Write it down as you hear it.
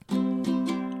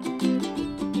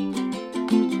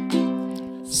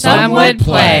Some would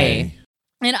play.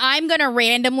 And I'm going to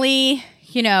randomly,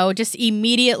 just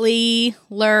immediately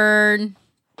learn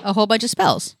a whole bunch of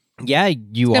spells. Yeah,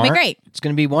 you It's are. going to be great. It's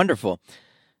going to be wonderful.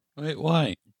 Wait,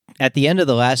 why? At the end of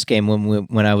the last game,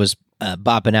 when I was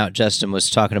bopping out, Justin was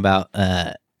talking about,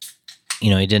 he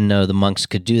didn't know the monks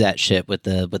could do that shit with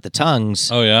the tongues.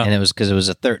 Oh, yeah. And it was because it was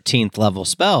a 13th level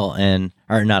spell,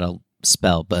 or not a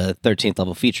spell, but a 13th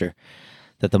level feature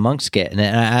that the monks get. And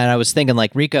I was thinking,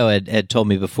 like Rico had told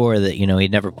me before that,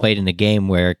 he'd never played in a game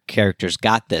where characters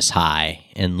got this high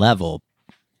in level,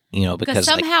 because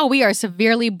somehow we are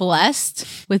severely blessed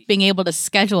with being able to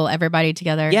schedule everybody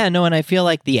together. Yeah, no, and I feel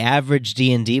like the average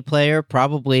D&D player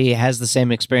probably has the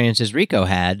same experience as Rico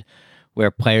had, where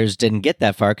players didn't get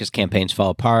that far because campaigns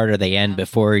fall apart or they end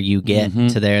before you get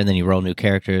to there, and then you roll new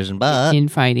characters and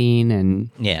infighting and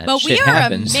but shit we are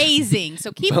happens. Amazing.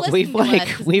 So keep But listening to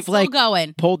us. we've still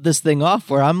going. pulled this thing off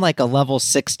where I'm like a level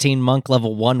 16 monk,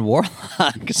 level 1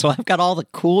 warlock. So I've got all the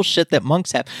cool shit that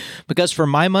monks have. Because for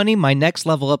my money, my next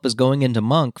level up is going into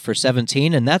monk for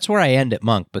 17, and that's where I end at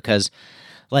monk because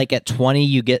like at 20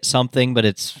 you get something, but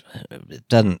it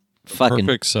doesn't fucking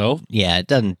Perfect self? Yeah, it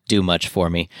doesn't do much for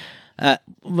me.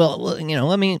 Well,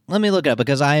 let me look it up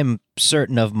because I am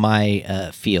certain of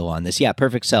my feel on this. Yeah,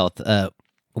 perfect self.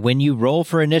 When you roll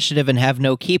for initiative and have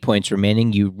no key points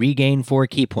remaining, you regain 4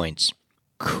 key points.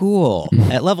 Cool.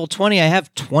 At level 20, I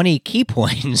have 20 key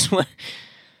points.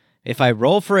 If I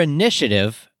roll for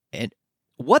initiative,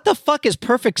 what the fuck is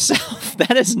perfect self?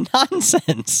 That is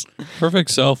nonsense. Perfect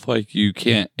self, like you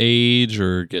can't age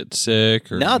or get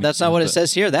sick? Or No, that's not what it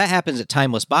says here. That happens at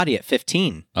Timeless Body at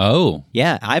 15. Oh.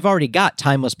 Yeah, I've already got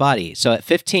Timeless Body. So at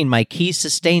 15, my key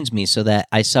sustains me so that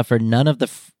I suffer none of the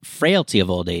frailty of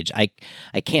old age. I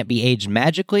can't be aged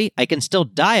magically. I can still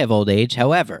die of old age,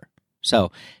 however.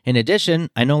 So, in addition,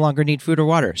 I no longer need food or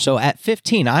water. So at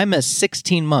 15, I'm a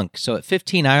 16 monk. So at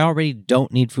 15, I already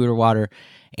don't need food or water,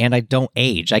 and I don't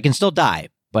age. I can still die,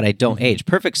 but I don't age.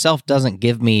 Perfect self doesn't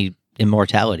give me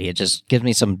immortality. It just gives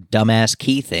me some dumbass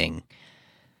key thing.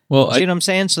 Well, See what I'm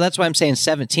saying? So that's why I'm saying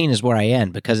 17 is where I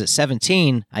end, because at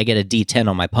 17, I get a D10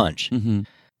 on my punch. Mm-hmm.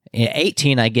 At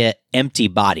 18, I get empty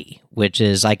body, which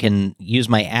is I can use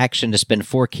my action to spend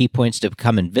 4 key points to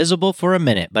become invisible for a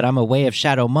minute, but I'm a Way of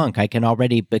Shadow monk. I can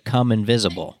already become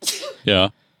invisible. Yeah.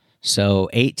 So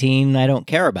 18, I don't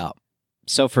care about.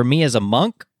 So for me as a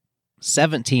monk,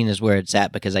 17 is where it's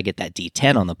at because I get that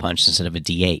D10 on the punch instead of a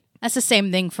D8. That's the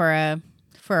same thing for a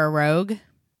rogue.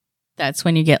 That's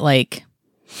when you get like,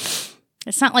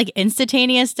 it's not like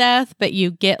instantaneous death, but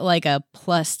you get like a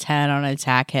plus 10 on an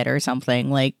attack hit or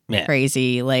something like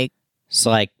crazy. Like,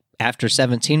 So like after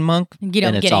 17 monk, you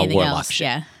don't then it's get all anything warlock else. shit.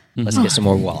 Yeah. Let's get some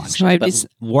more warlock So shit. I But just-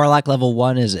 warlock level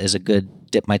 1 is a good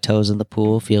dip my toes in the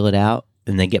pool, feel it out,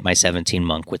 and then get my 17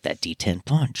 monk with that D10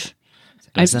 punch.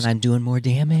 Because then I'm doing more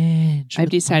damage. I've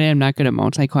decided I'm not good at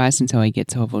multi-class until I get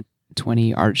to level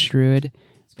 20 Arch Druid.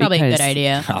 It's probably a good Because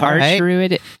idea. All Arch right.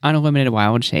 Druid, unlimited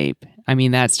wild shape. I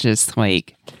mean, that's just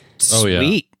like Oh, yeah.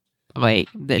 Sweet.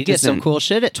 that You get some doesn't- cool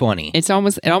shit at 20. It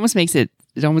almost makes it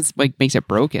makes it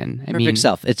broken. I Perfect mean,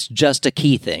 self. It's just a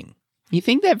key thing. you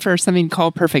think that for something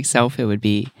called perfect self, it would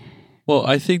be Well,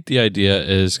 I think the idea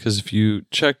is because if you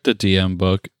check the DM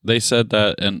book, they said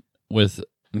that and with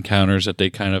encounters that they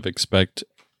kind of expect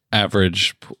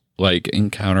average like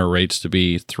encounter rates to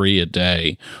be 3 a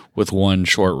day with 1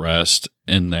 short rest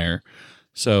in there.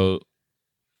 So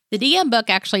The DM book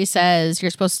actually says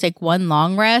you're supposed to take 1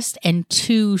 long rest and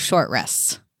 2 short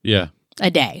rests yeah. a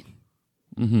day.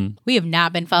 Hmm. We have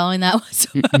not been following that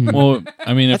whatsoever. Well,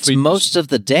 I mean, if That's we most of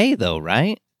the day, though,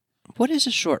 right? What is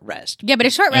a short rest? Yeah, but a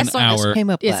short rest An long hour. Came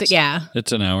up is last. yeah.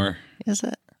 it's an hour. Is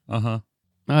it? Uh-huh.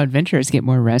 adventurers get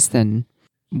more rest than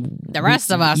The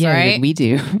rest of us, yeah, right? than we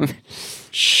do.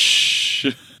 Shh.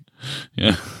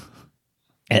 Yeah.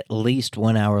 At least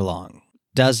 1 hour long.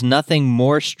 Does nothing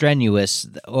more strenuous.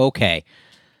 Okay.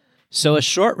 So a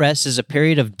short rest is a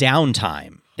period of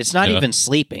downtime. It's not Yeah. even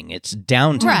sleeping. It's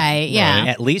downtime. Right, yeah.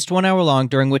 At least 1 hour long,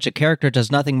 during which a character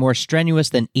does nothing more strenuous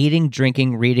than eating,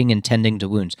 drinking, reading, and tending to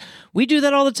wounds. We do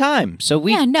that all the time. So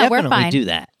we Yeah, no, we're definitely fine. do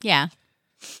that. Yeah.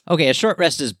 Okay, a short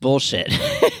rest is bullshit.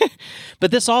 But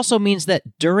this also means that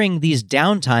during these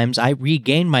downtimes, I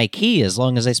regain my key as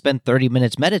long as I spend 30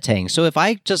 minutes meditating. So if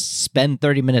I just spend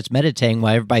 30 minutes meditating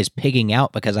while everybody's pigging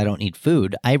out because I don't need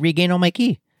food, I regain all my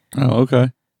key. Oh,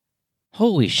 okay.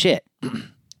 Holy shit.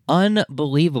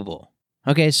 Unbelievable.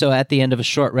 Okay, so at the end of a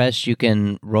short rest, you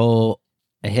can roll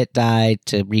a hit die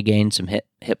to regain some hit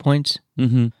points.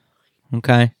 Mm-hmm.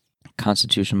 Okay.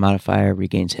 Constitution modifier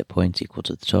regains hit points equal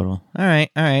to the total. All right.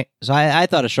 So I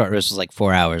thought a short rest was like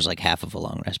 4 hours, like half of a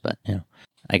long rest, but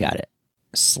I got it.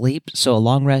 Sleep. So a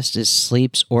long rest is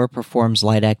sleeps or performs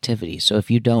light activity. So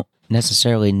if you don't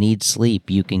necessarily need sleep,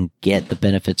 you can get the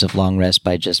benefits of long rest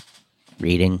by just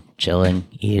reading, chilling,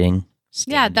 eating.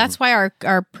 Yeah, that's why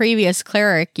our previous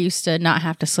cleric used to not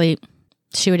have to sleep.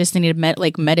 She would just need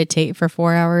to meditate for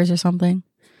 4 hours or something.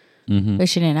 Mm-hmm. But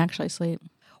she didn't actually sleep.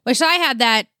 Wish I had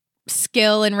that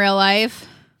skill in real life.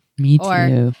 Me Or-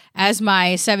 too. As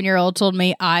my 7-year-old told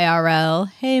me, IRL.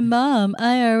 Hey, Mom,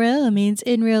 IRL means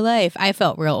in real life. I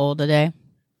felt real old today.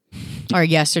 Or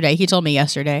yesterday. He told me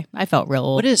yesterday. I felt real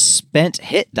old. What is spent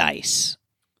hit dice?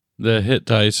 The hit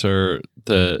dice are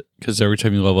because every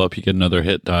time you level up, you get another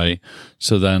hit die.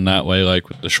 So then that way, like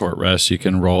with the short rest, you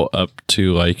can roll up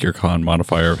to like your con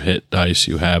modifier of hit dice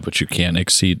you have, but you can't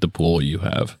exceed the pool you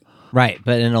have. Right,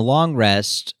 but in a long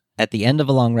rest, at the end of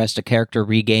a long rest, a character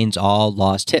regains all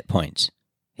lost hit points.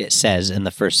 It says in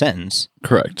the first sentence.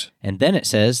 Correct. And then it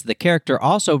says, the character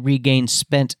also regains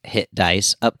spent hit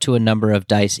dice up to a number of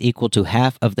dice equal to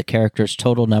half of the character's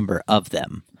total number of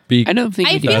them. I don't think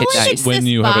I we do feel hit like dice. it's When this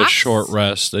you have a box. short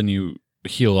rest and you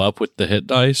heal up with the hit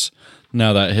dice,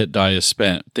 now that hit die is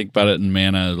spent. Think about it in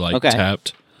mana, like Okay.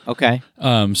 tapped. Okay.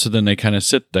 So then they kind of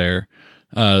sit there.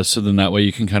 So then that way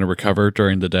you can kind of recover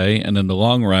during the day. And then the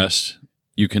long rest,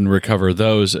 you can recover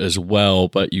those as well,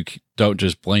 but you don't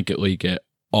just blanketly get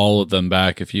all of them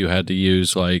back if you had to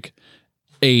use like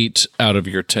 8 out of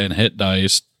your 10 hit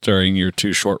dice during your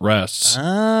 2 short rests.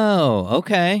 Oh,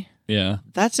 okay. Yeah.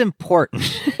 That's important.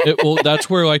 That's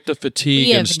where like the We fatigue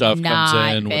have and stuff comes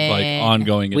not in with like been-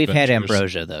 ongoing We've had adventures.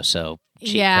 ambrosia, though, so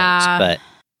cheat Yeah. codes. But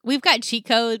We've got cheat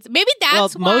codes. Maybe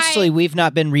that's well, why. mostly we've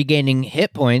not been regaining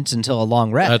hit points until a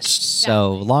long rest. That's-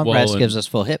 so long Well, rest and- gives us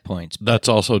full hit points. That's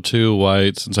also too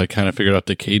why, since I kind of figured out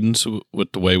the cadence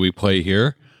with the way we play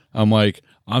here, I'm like,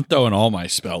 I'm throwing all my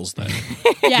spells then.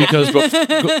 Yeah.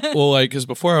 Because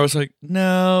before I was like,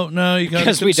 no, you got to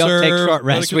Because we don't take short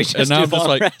rests, we just and now do I'm just long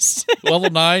like, rest. level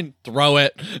 9, throw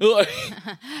it.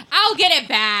 I'll get it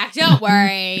back. Don't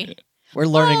worry. We're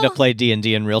learning to Well- play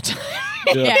D&D in real time.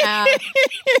 Yeah.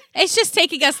 It's just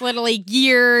taking us literally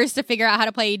years to figure out how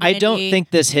to play D&D. I don't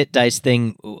think this hit dice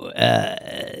thing,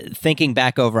 thinking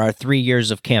back over our 3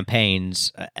 years of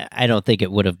campaigns, I don't think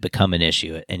it would have become an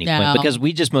issue at any No. point because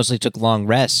we just mostly took long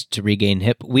rests to regain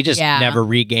hit. We just Yeah. never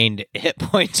regained hit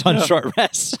points on short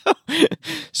rests.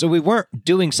 So we weren't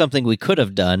doing something we could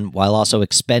have done while also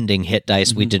expending hit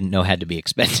dice we didn't know had to be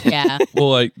expended. Yeah. Well,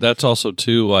 like, that's also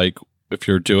too, like, if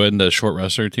you're doing the short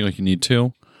rest or anything like you need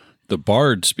to, the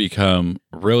bards become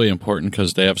really important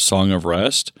because they have Song of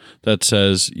Rest that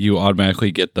says you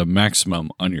automatically get the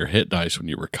maximum on your hit dice when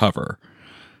you recover.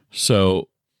 So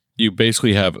you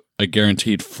basically have a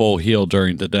guaranteed full heal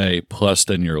during the day plus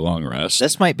then your long rest.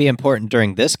 This might be important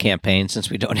during this campaign since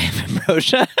we don't have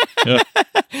ambrosia. I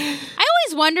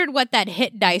always wondered what that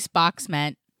hit dice box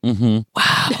meant.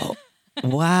 Mm-hmm.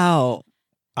 Wow.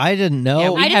 I didn't know. Yeah,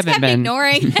 we I just haven't kept been-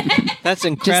 ignoring. That's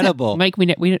incredible. Mike, we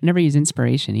never use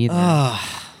inspiration either.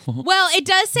 Well, it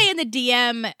does say in the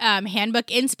DM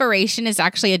handbook, inspiration is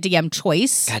actually a DM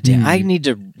choice. God damn, I need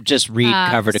to just read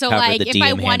cover to so, cover like, the if DM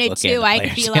I wanted handbook and to, the I could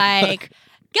player's be handbook. like,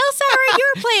 Gelsara,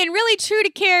 you were playing really true to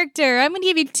character. I'm going to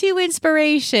give you 2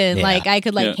 inspiration. Yeah. Like, I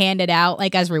could Yeah. hand it out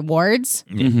like as rewards.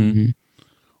 Mm-hmm.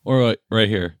 Or like right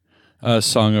here,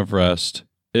 Song of Rest.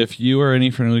 If you or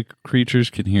any friendly creatures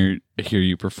can hear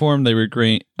you perform, they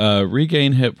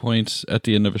regain hit points at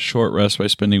the end of a short rest by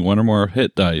spending 1 or more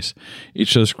hit dice.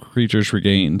 Each of those creatures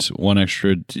regains one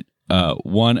extra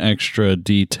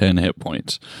D10 hit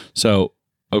points. So,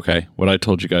 okay, what I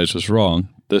told you guys was wrong.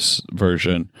 This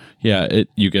version,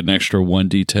 you get an extra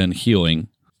 1d10 healing,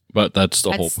 but that's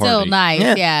the whole That's party still nice.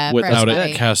 Yeah. Yeah. without for it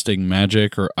everybody. casting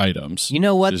magic or items. You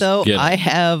know what Just though? get it. I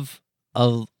have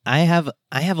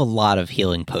a lot of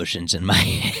healing potions in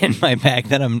my bag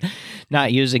that I'm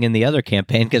not using in the other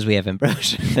campaign because we have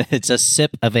ambrosia. It's a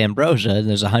sip of ambrosia, and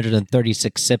there's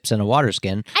 136 sips in a water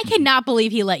skin. I cannot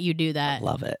believe he let you do that.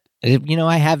 Love it. You know,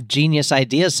 I have genius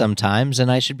ideas sometimes,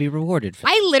 and I should be rewarded for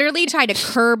it. I literally tried to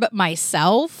curb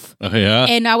myself. Oh yeah.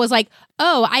 And I was like,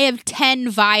 oh, I have 10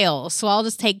 vials. So I'll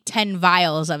just take 10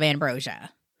 vials of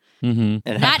ambrosia. Mm-hmm.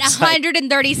 And Not I was like,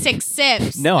 136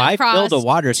 sips. No, I across filled a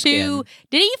water skin. 2.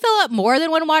 Didn't you fill up more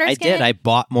than 1 water I skin? did. I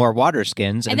bought more water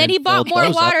skins. and then he bought filled more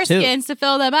those up, water too. skins to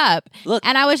fill them up. Look,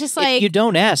 And I was just if like, you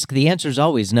don't ask, the answer's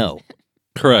always no.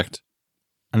 Correct.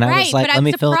 And I right, was like, but let I'm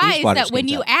me fill these surprised water that when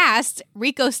skins you up. asked,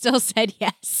 Rico still said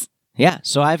yes. Yeah,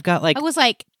 so I've got like I was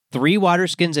like, 3 water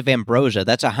skins of ambrosia.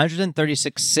 That's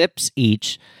 136 sips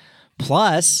each.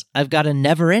 Plus, I've got a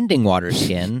never-ending water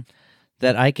skin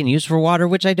that I can use for water,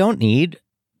 which I don't need.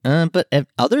 But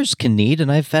others can knead,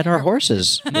 and I've fed our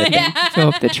horses. with it. Yeah. Fill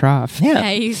up the trough. Yeah.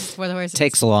 I use it for the horses.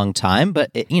 Takes a long time,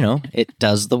 but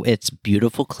it's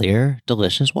beautiful, clear,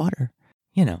 delicious water.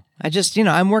 I just,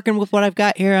 I'm working with what I've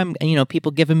got here. I'm,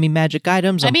 people giving me magic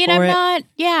items. I'm not.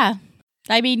 Yeah.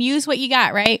 I mean, use what you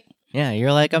got, right? Yeah,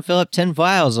 you're like, I'm filling up 10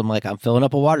 vials. I'm like, I'm filling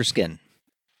up a water skin.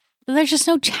 But there's just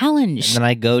no challenge. And then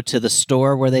I go to the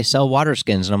store where they sell water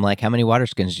skins, and I'm like, how many water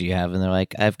skins do you have? And they're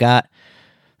like, I've got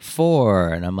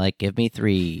 4. And I'm like, give me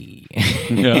 3.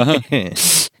 Yeah.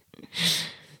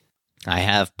 I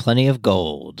have plenty of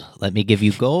gold. Let me give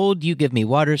you gold. You give me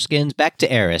water skins. Back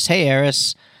to Eris. Hey,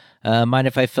 Eris. Mind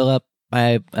if I fill up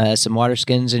some water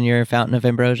skins in your fountain of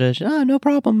ambrosia? Oh, no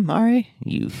problem, Ari.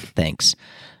 Thanks.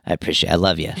 I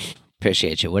love you.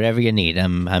 Appreciate you. Whatever you need,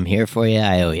 I'm here for you.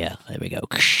 I owe you. There we go.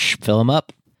 Fill them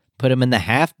up. Put them in the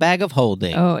half bag of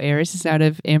holding. Oh, Eris is out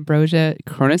of ambrosia.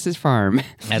 Cronus' farm.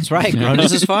 That's right.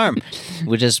 Cronus' farm.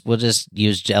 We'll just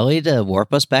use jelly to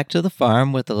warp us back to the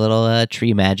farm with a little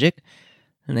tree magic,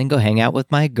 and then go hang out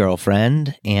with my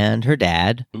girlfriend and her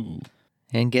dad. Ooh.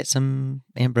 And get some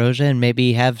ambrosia and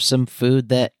maybe have some food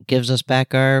that gives us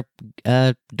back our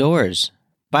doors.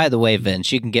 By the way,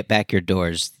 Vince, you can get back your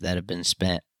doors that have been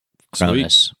spent.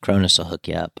 Cronus will hook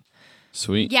you up.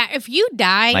 Sweet. Yeah, if you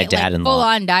die, My dad-in-law. full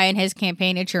on die in his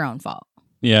campaign, it's your own fault.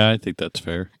 Yeah, I think that's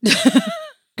fair.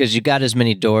 Because you got as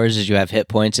many doors as you have hit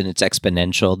points, and it's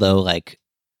exponential, though. Like,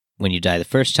 when you die the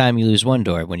first time, you lose 1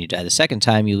 door. When you die the second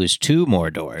time, you lose 2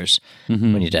 more doors.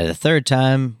 Mhm. When you die the third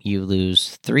time, you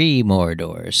lose 3 more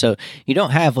doors. So you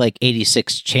don't have,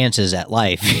 86 chances at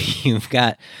life.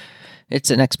 It's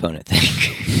an exponent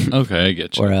thing. Okay, I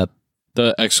get you. Or a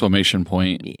The exclamation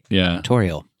point. Yeah.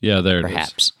 tutorial, Yeah, there it is.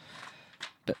 perhaps.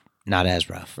 But not as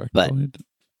rough. But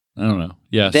I don't know.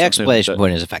 Yeah. the something exclamation like that.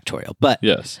 point is a factorial. But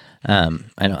Yes.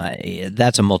 I know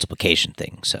that's a multiplication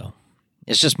thing. So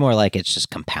it's just more like it's just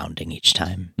compounding each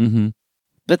time. Mm-hmm.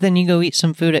 But then you go eat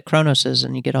some food at Kronos's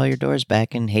and you get all your doors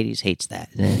back, and Hades hates that.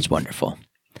 And it's wonderful.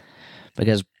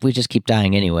 Because we just keep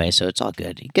dying anyway, so it's all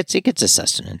good. He gets his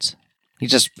sustenance. He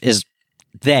just is.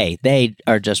 They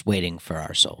are just waiting for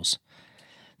our souls.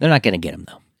 They're not going to get him,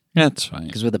 though. That's fine.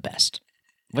 Because we're the best.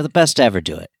 We're the best to ever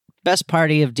do it. Best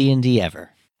party of D&D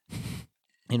ever.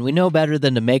 And we know better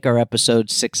than to make our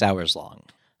episodes 6 hours long.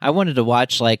 I wanted to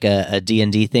watch a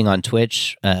D&D thing on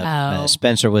Twitch.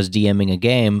 Spencer was DMing a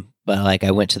game, but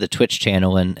I went to the Twitch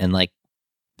channel and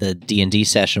the D&D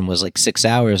session was 6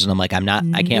 hours, and I'm like,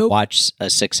 I can't watch a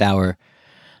 6 hour.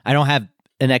 I don't have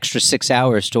an extra 6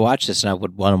 hours to watch this, and I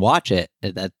would want to watch it.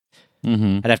 I'd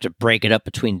have to break it up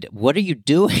between. What are you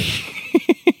doing?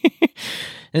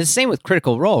 And it's the same with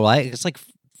Critical Role, right? It's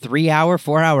 3 hour,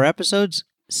 4 hour episodes.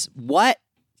 What?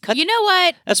 You know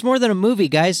what? That's more than a movie,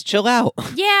 guys. Chill out.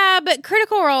 Yeah, but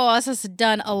Critical Role also has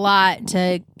done a lot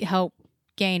to help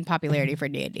gain popularity for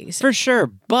D&D. For sure,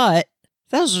 but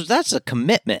that's a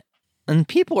commitment, and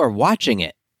people are watching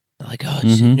it. They're like, oh,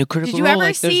 it's a new Critical Did you Role. ever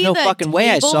There's see no the fucking way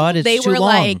I table saw it. It's they too were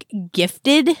long.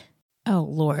 Gifted? Oh,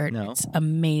 Lord. No. It's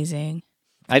amazing.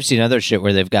 I've seen other shit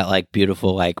where they've got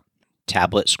beautiful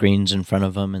tablet screens in front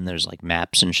of them, and there's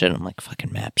maps and shit. I'm like,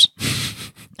 fucking maps.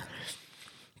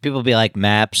 People be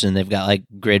maps, and they've got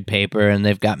grid paper, and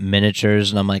they've got miniatures,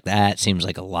 and I'm like, that seems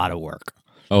like a lot of work.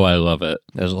 Oh, I love it.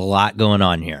 There's a lot going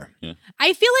on here.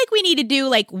 I feel like we need to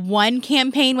do one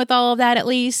campaign with all of that at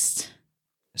least.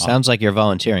 Sounds like you're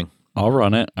volunteering. I'll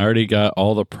run it. I already got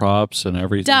all the props and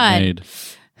everything Done. made.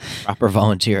 Proper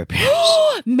volunteer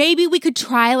appearance. Maybe we could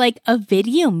try a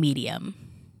video medium.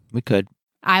 We could.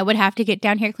 I would have to get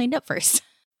down here cleaned up first.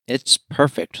 It's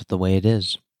perfect the way it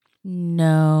is.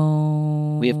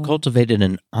 No. We have cultivated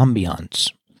an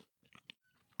ambiance.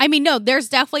 I mean, no, there's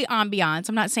definitely ambiance.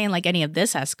 I'm not saying any of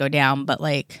this has to go down, but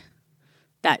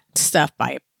that stuff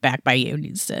back by you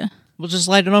needs to. We'll just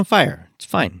light it on fire. It's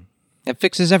fine. It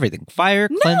fixes everything. Fire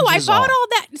cleanses No, I bought all. all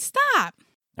that. Stop.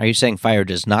 Are you saying fire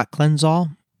does not cleanse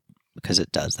all? Because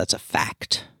it does. That's a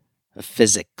fact. A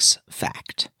physics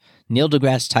fact. Neil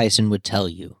deGrasse Tyson would tell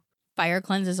you. Fire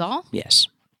cleanses all? Yes.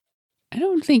 I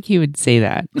don't think he would say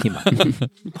that. He might.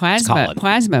 Plasma, Colin.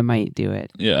 plasma might do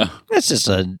it. Yeah. That's just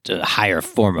a higher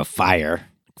form of fire.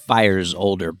 Fire's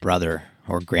older brother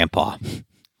or grandpa.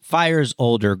 Fire's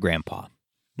older grandpa.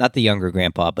 Not the younger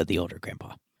grandpa, but the older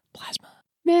grandpa. Plasma.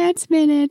 Matt's Minute.